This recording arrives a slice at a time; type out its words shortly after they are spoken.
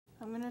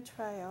I'm going to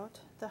try out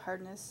the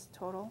hardness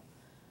total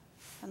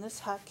on this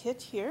hot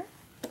kit here,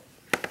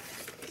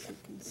 as you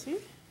can see.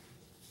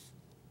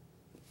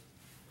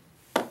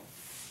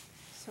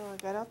 So I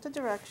got out the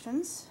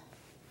directions.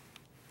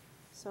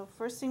 So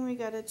first thing we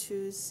got to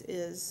choose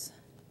is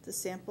the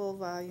sample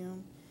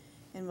volume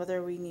and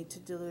whether we need to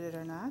dilute it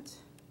or not.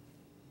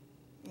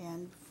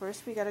 And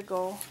first we got to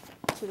go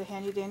to the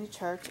handy dandy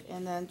chart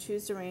and then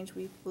choose the range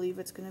we believe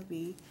it's going to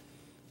be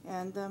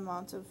and the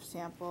amount of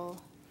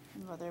sample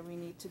and whether we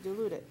need to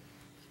dilute it.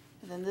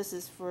 And then this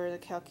is for the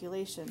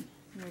calculation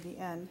near the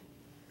end.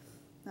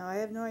 Now I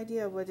have no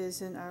idea what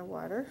is in our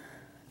water.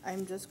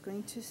 I'm just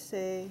going to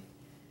say,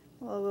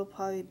 well, it will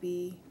probably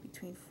be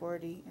between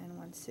 40 and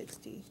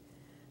 160.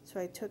 So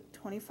I took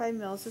 25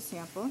 mils of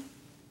sample, and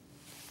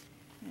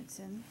it's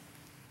in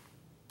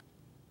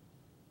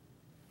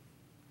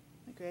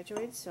my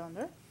graduated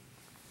cylinder.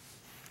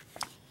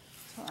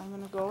 So I'm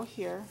going to go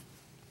here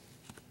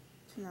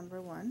to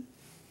number 1.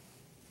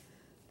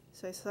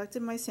 So I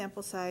selected my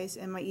sample size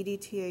and my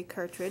EDTA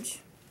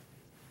cartridge,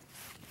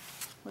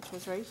 which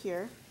was right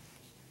here,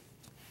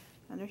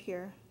 under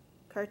here.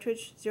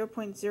 Cartridge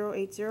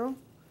 0.0800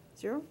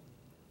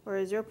 or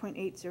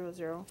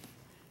 0.800.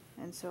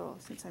 And so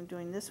since I'm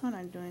doing this one,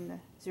 I'm doing the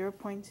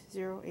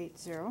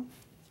 0.080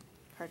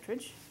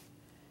 cartridge,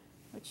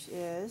 which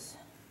is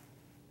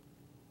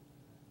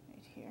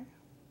right here.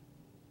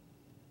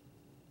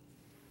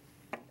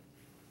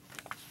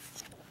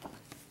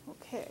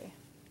 Okay,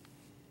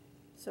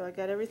 so I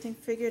got everything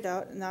figured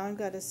out, and now I've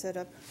got to set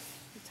up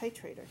the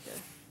titrator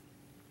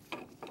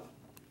here.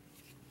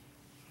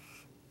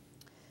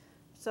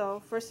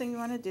 So first thing you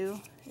want to do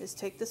is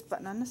take this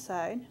button on the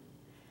side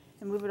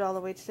and move it all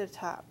the way to the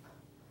top.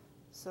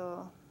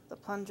 So the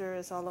plunger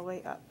is all the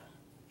way up.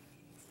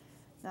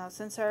 Now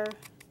since are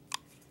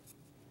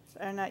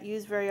not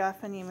used very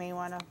often, you may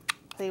want to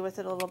play with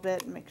it a little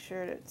bit and make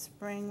sure that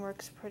spring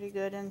works pretty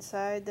good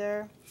inside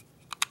there.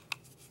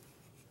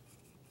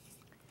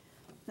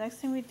 Next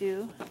thing we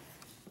do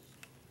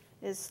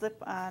is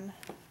slip on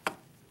the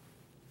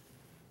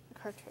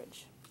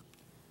cartridge.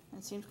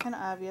 It seems kind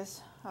of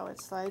obvious how it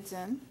slides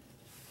in.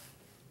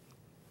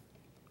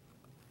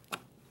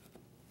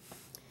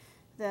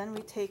 Then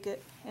we take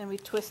it and we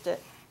twist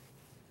it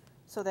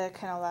so that it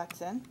kind of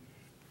locks in.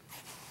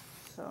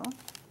 So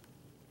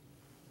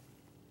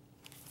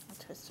I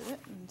twisted it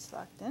and it's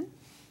locked in.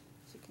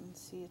 As you can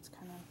see, it's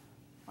kind of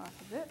off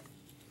a bit.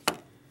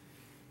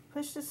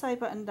 Push the side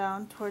button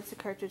down towards the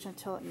cartridge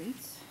until it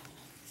meets.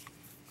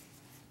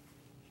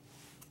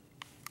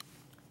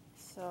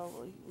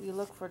 So we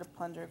look for the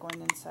plunger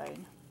going inside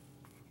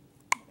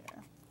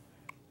there.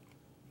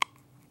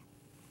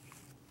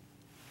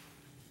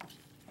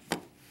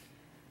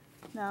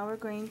 Now we're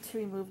going to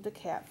remove the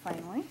cap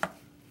finally.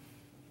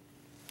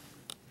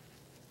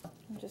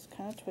 And just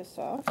kind of twist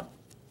off.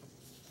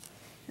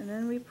 And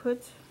then we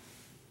put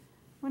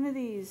one of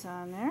these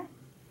on there.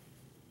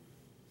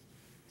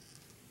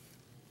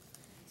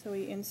 So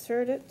we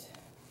insert it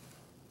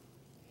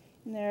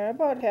in there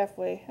about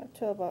halfway, up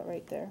to about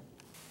right there.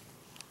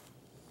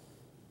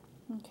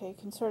 Okay, you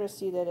can sort of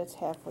see that it's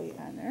halfway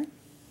on there.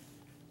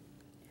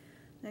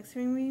 Next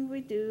thing we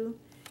do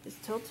is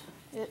tilt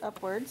it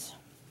upwards.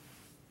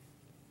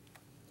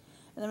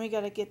 And then we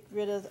got to get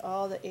rid of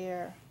all the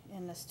air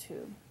in this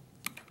tube.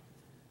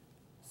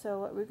 So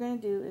what we're going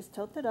to do is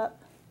tilt it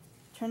up,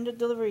 turn the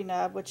delivery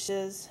knob, which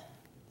is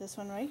this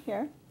one right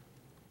here,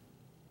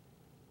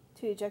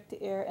 to eject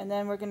the air, and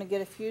then we're going to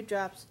get a few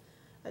drops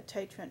of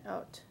titrant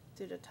out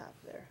through the top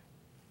there.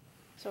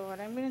 So what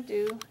I'm going to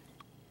do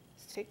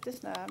is take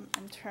this knob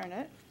and turn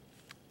it.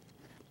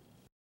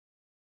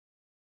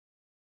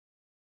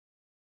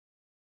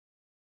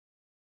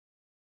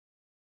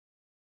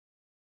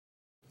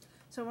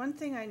 So one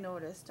thing I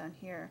noticed on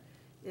here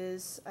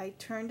is I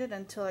turned it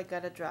until I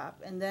got a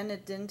drop, and then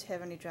it didn't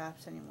have any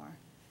drops anymore.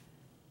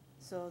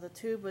 So the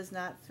tube was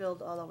not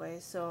filled all the way,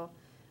 so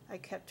I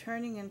kept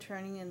turning and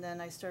turning, and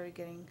then I started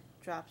getting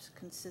drops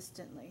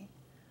consistently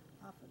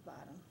off the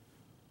bottom.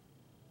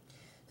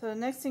 So the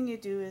next thing you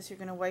do is you're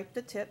going to wipe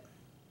the tip.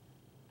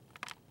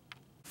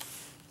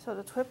 So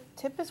the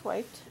tip is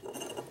wiped.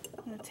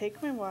 I'm going to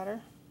take my water,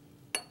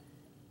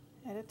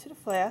 add it to the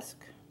flask.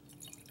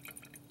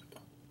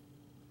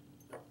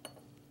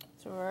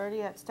 So we're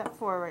already at step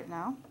 4 right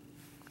now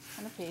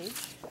on the page.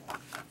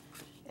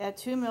 Add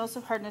 2 mils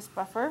of hardness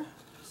buffer,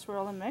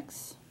 swirl and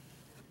mix.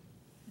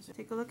 So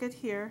take a look at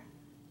here.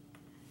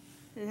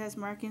 It has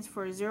markings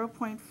for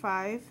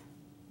 0.5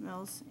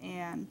 mils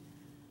and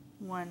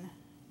 1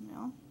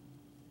 mil.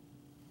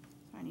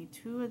 So I need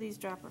 2 of these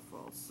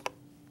dropperfuls.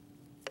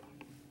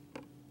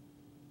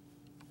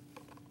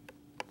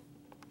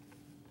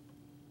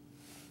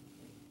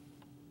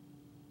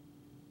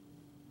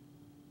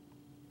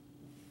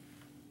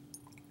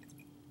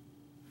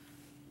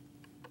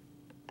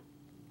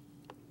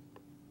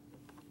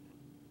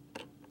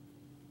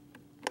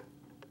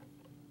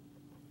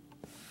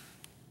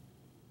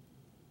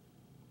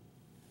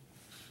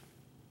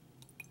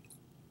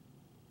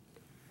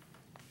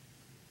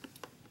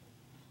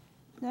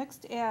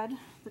 Next, add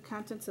the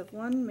contents of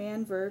one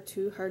man-ver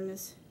 2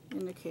 hardness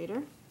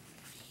indicator.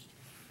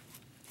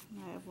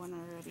 I have one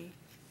already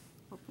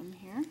open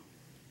here.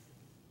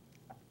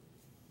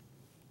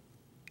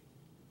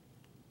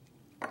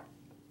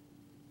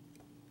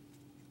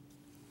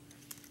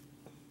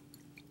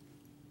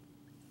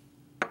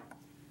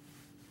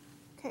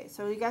 Okay,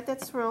 so we got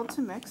that swirled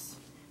to mix.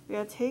 We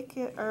gotta take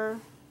our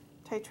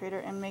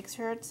titrator and make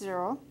sure it's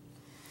 0.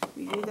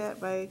 We do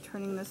that by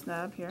turning this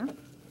knob here.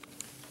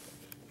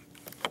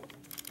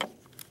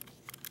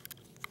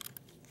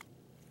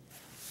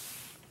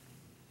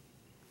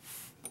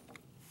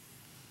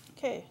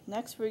 Okay,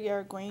 next we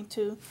are going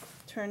to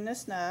turn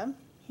this knob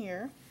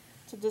here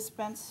to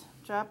dispense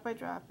drop by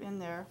drop in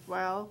there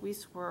while we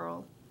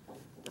swirl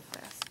the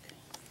flask.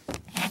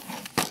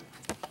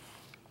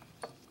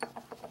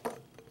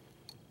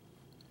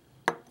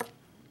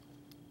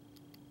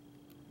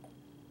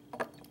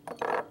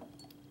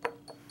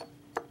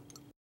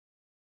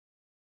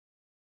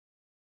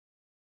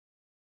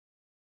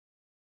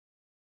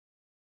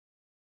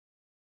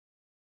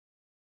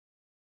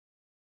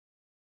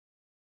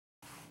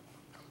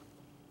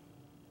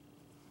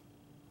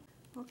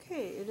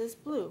 Okay, it is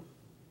blue.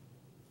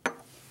 I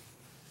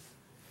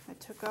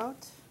took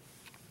out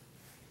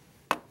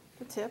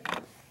the tip,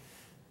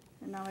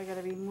 and now I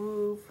gotta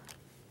remove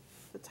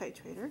the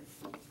titrator.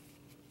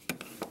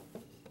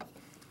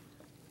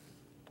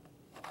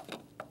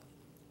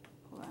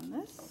 Pull on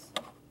this.